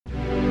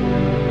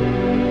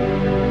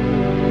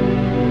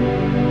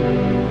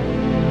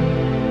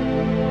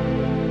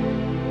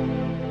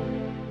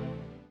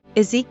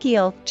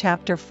Ezekiel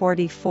chapter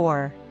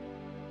 44.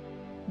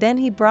 Then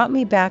he brought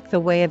me back the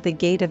way of the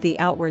gate of the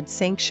outward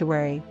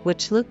sanctuary,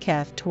 which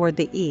looketh toward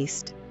the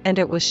east, and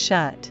it was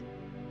shut.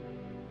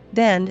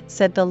 Then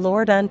said the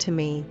Lord unto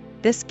me,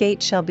 This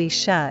gate shall be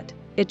shut,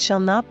 it shall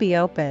not be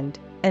opened,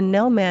 and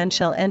no man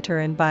shall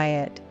enter in by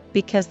it,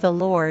 because the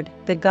Lord,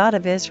 the God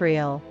of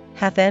Israel,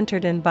 hath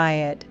entered in by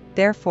it,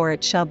 therefore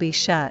it shall be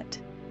shut.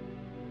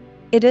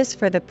 It is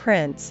for the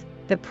prince,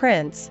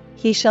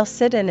 he shall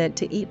sit in it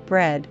to eat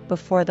bread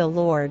before the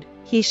Lord,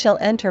 he shall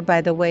enter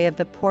by the way of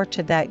the porch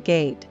of that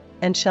gate,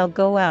 and shall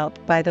go out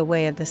by the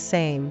way of the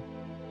same.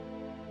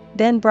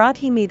 Then brought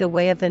he me the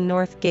way of the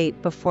north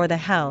gate before the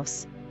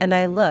house, and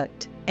I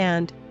looked,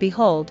 and,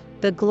 behold,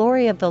 the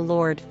glory of the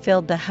Lord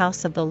filled the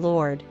house of the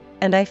Lord,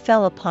 and I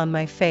fell upon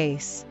my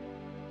face.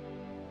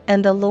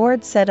 And the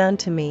Lord said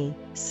unto me,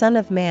 Son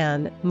of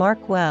man,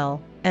 mark well,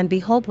 and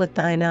behold with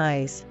thine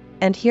eyes,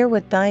 and hear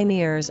with thine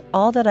ears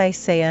all that I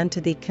say unto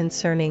thee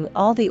concerning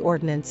all the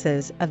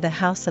ordinances of the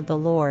house of the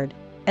Lord,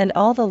 and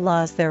all the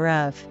laws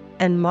thereof,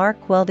 and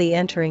mark well the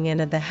entering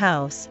in of the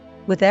house,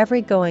 with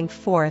every going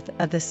forth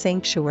of the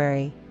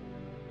sanctuary.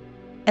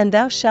 And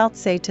thou shalt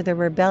say to the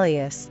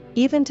rebellious,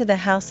 even to the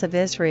house of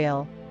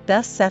Israel,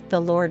 Thus saith the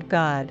Lord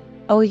God,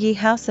 O ye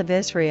house of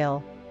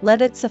Israel,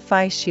 let it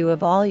suffice you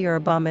of all your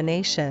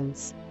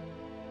abominations.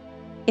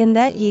 In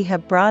that ye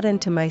have brought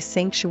into my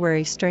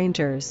sanctuary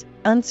strangers,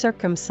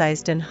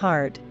 uncircumcised in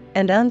heart,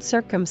 and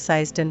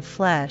uncircumcised in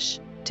flesh,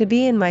 to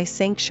be in my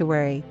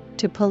sanctuary,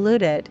 to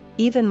pollute it,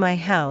 even my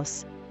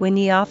house, when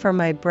ye offer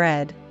my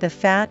bread, the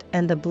fat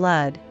and the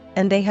blood,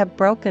 and they have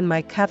broken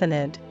my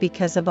covenant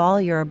because of all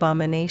your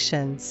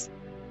abominations.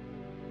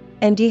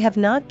 And ye have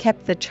not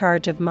kept the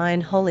charge of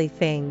mine holy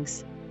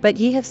things, but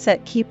ye have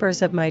set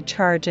keepers of my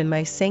charge in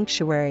my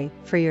sanctuary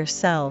for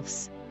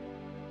yourselves.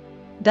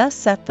 Thus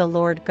saith the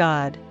Lord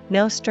God,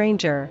 No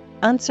stranger,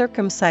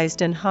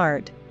 uncircumcised in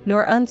heart,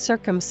 nor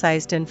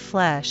uncircumcised in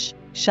flesh,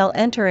 shall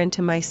enter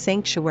into my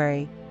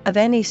sanctuary, of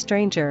any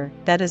stranger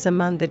that is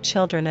among the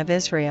children of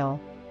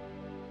Israel.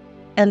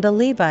 And the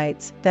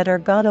Levites that are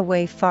gone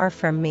away far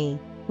from me,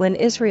 when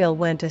Israel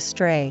went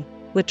astray,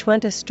 which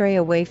went astray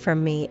away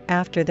from me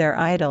after their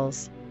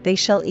idols, they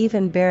shall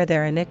even bear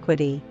their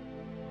iniquity.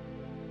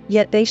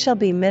 Yet they shall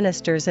be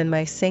ministers in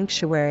my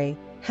sanctuary,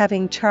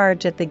 having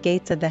charge at the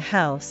gates of the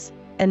house,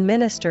 and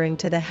ministering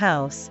to the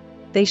house.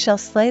 They shall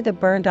slay the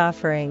burnt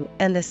offering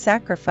and the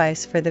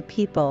sacrifice for the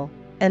people,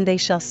 and they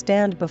shall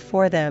stand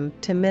before them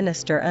to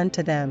minister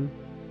unto them.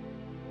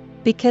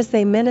 Because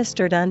they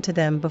ministered unto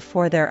them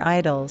before their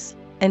idols,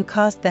 and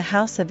caused the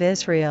house of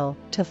Israel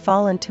to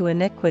fall into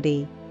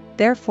iniquity,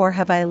 therefore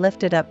have I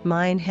lifted up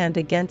mine hand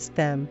against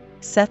them,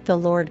 saith the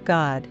Lord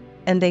God,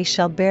 and they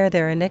shall bear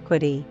their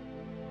iniquity.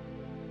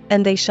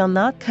 And they shall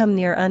not come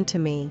near unto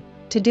me,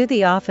 to do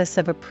the office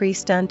of a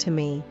priest unto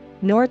me,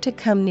 nor to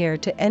come near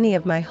to any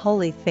of my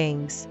holy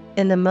things,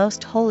 in the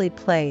most holy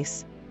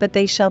place, but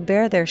they shall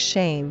bear their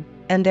shame,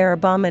 and their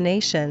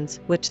abominations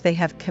which they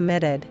have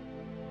committed.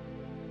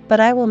 But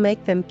I will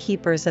make them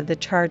keepers of the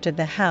charge of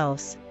the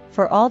house,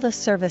 for all the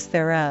service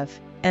thereof,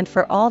 and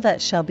for all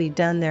that shall be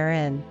done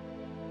therein.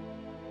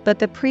 But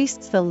the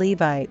priests the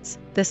Levites,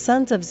 the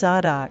sons of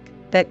Zadok,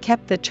 that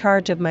kept the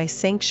charge of my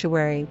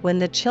sanctuary when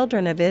the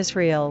children of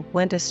Israel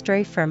went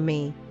astray from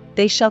me,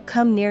 they shall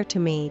come near to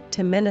me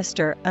to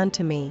minister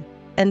unto me,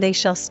 and they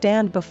shall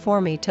stand before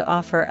me to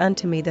offer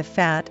unto me the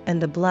fat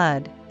and the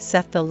blood,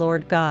 saith the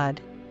Lord God.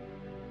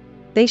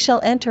 They shall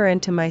enter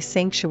into my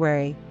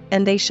sanctuary,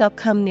 and they shall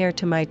come near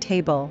to my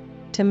table,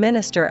 to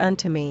minister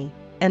unto me,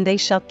 and they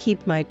shall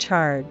keep my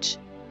charge.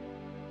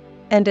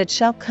 And it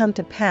shall come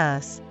to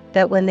pass,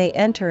 that when they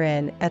enter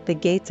in at the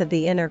gates of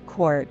the inner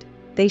court,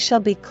 they shall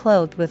be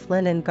clothed with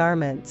linen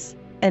garments,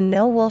 and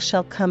no wool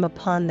shall come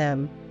upon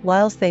them,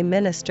 whiles they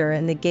minister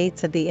in the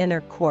gates of the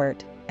inner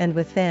court, and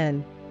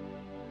within.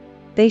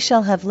 They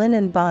shall have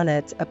linen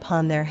bonnets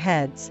upon their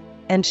heads,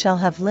 and shall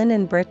have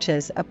linen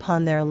breeches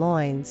upon their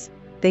loins.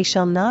 They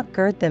shall not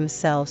gird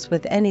themselves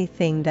with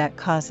anything that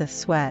causeth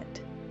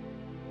sweat.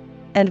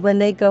 And when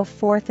they go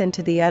forth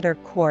into the utter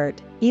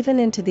court, even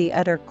into the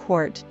utter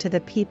court to the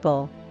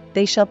people,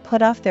 they shall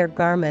put off their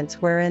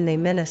garments wherein they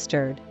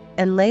ministered,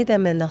 and lay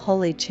them in the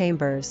holy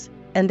chambers,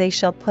 and they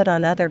shall put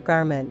on other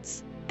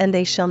garments, and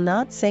they shall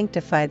not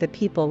sanctify the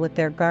people with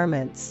their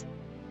garments.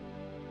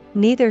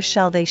 Neither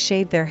shall they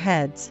shave their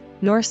heads,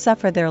 nor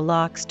suffer their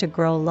locks to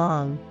grow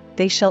long,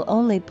 they shall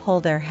only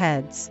pull their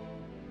heads.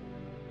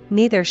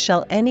 Neither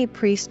shall any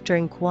priest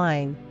drink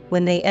wine,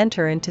 when they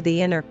enter into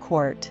the inner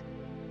court.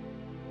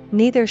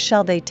 Neither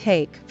shall they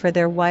take for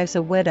their wives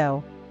a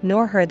widow,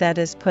 nor her that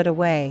is put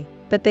away,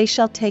 but they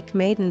shall take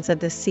maidens of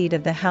the seed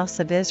of the house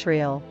of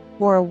Israel,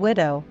 or a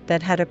widow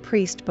that had a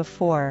priest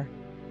before.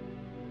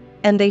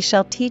 And they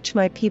shall teach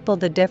my people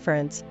the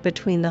difference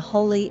between the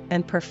holy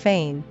and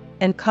profane,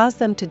 and cause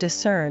them to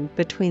discern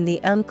between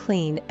the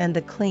unclean and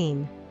the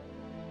clean.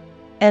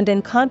 And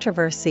in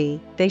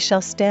controversy they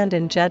shall stand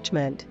in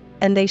judgment,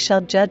 and they shall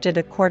judge it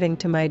according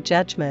to my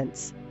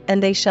judgments,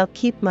 and they shall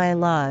keep my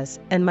laws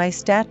and my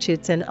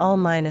statutes in all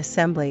mine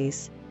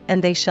assemblies,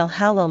 and they shall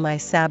hallow my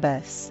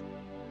Sabbaths.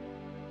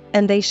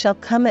 And they shall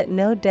come at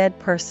no dead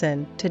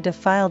person to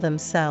defile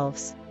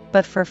themselves,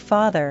 but for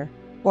father,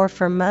 or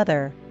for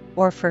mother,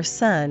 or for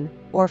son,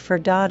 or for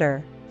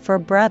daughter, for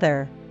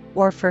brother,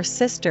 or for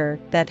sister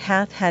that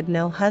hath had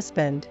no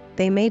husband,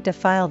 they may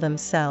defile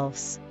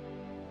themselves.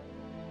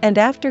 And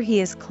after he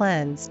is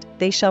cleansed,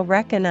 they shall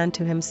reckon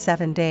unto him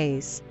 7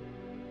 days.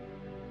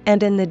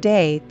 And in the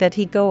day that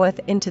he goeth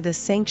into the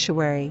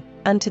sanctuary,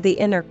 unto the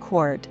inner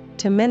court,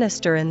 to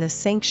minister in the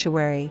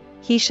sanctuary,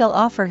 he shall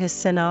offer his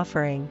sin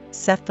offering,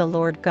 saith the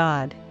Lord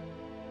God.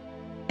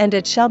 And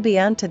it shall be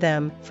unto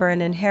them for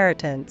an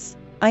inheritance,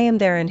 I am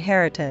their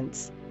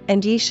inheritance,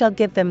 and ye shall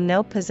give them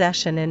no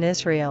possession in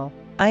Israel,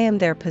 I am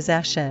their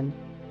possession.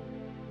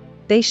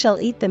 They shall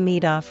eat the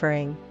meat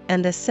offering,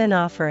 and the sin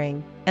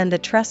offering, and the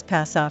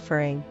trespass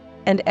offering,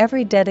 and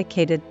every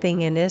dedicated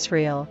thing in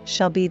Israel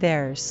shall be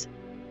theirs.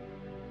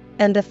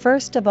 And the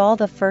first of all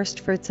the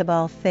firstfruits of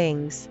all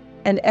things,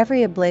 and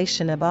every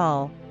oblation of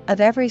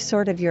every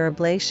sort of your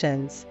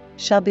oblations,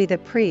 shall be the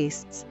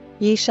priest's.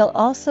 Ye shall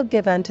also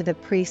give unto the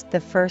priest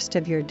the first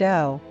of your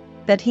dough,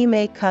 that he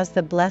may cause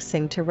the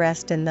blessing to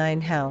rest in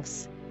thine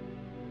house.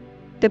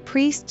 The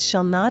priest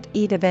shall not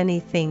eat of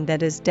anything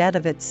that is dead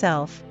of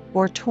itself,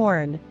 or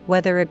torn,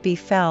 whether it be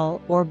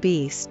fowl or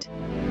beast.